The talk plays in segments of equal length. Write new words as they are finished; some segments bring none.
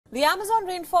The Amazon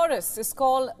rainforest is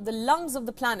called the lungs of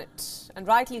the planet, and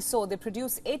rightly so. They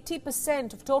produce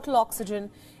 80% of total oxygen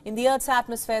in the Earth's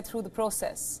atmosphere through the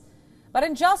process. But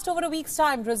in just over a week's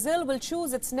time, Brazil will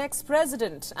choose its next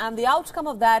president, and the outcome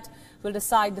of that will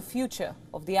decide the future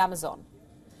of the Amazon.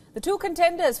 The two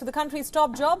contenders for the country's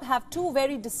top job have two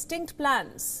very distinct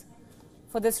plans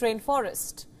for this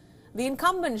rainforest. The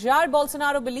incumbent, Jair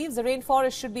Bolsonaro, believes the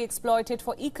rainforest should be exploited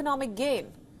for economic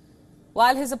gain,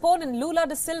 while his opponent Lula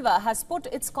da Silva has put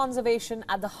its conservation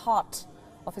at the heart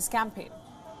of his campaign.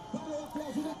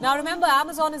 Now remember,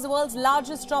 Amazon is the world's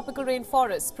largest tropical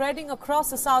rainforest, spreading across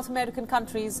the South American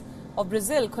countries of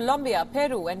Brazil, Colombia,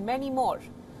 Peru and many more.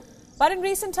 But in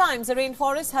recent times, the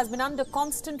rainforest has been under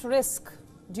constant risk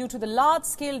due to the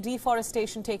large-scale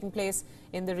deforestation taking place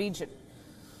in the region.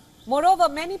 Moreover,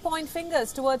 many point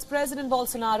fingers towards President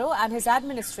Bolsonaro and his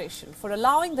administration for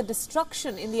allowing the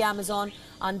destruction in the Amazon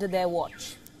under their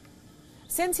watch.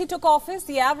 Since he took office,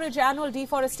 the average annual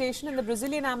deforestation in the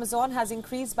Brazilian Amazon has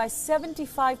increased by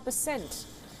 75%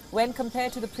 when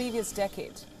compared to the previous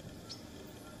decade,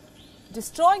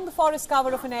 destroying the forest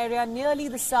cover of an area nearly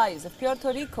the size of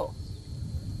Puerto Rico.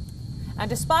 And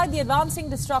despite the advancing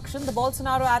destruction, the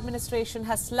Bolsonaro administration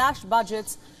has slashed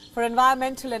budgets for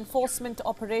environmental enforcement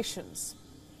operations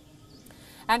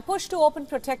and pushed to open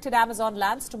protected Amazon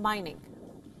lands to mining.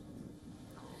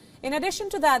 In addition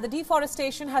to that, the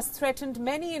deforestation has threatened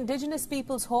many indigenous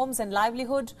people's homes and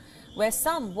livelihood, where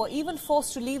some were even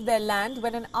forced to leave their land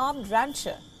when an armed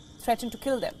rancher threatened to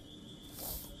kill them.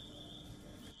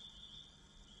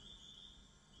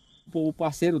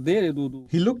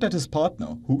 He looked at his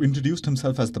partner, who introduced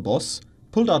himself as the boss,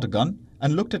 pulled out a gun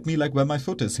and looked at me like where my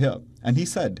foot is here. And he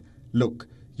said, "Look,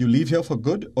 you leave here for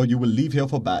good or you will leave here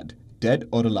for bad, dead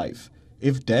or alive.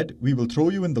 If dead, we will throw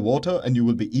you in the water and you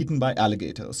will be eaten by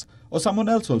alligators. Or someone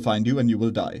else will find you and you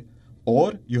will die.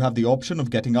 Or you have the option of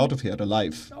getting out of here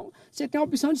alive."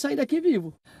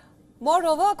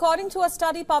 Moreover, according to a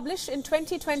study published in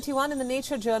 2021 in the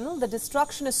Nature journal, the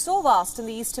destruction is so vast in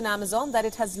the eastern Amazon that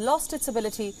it has lost its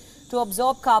ability to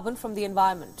absorb carbon from the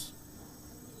environment.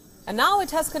 And now it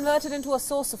has converted into a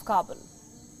source of carbon.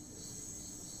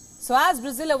 So as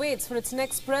Brazil awaits for its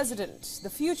next president, the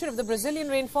future of the Brazilian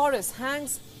rainforest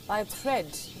hangs by a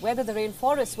thread. Whether the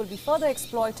rainforest will be further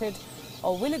exploited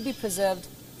or will it be preserved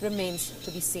remains to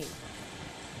be seen.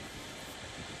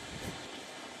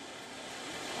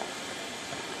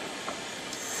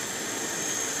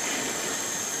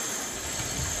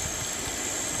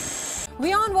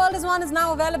 WION World is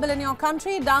now available in your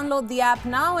country. Download the app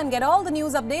now and get all the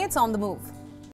news updates on the move.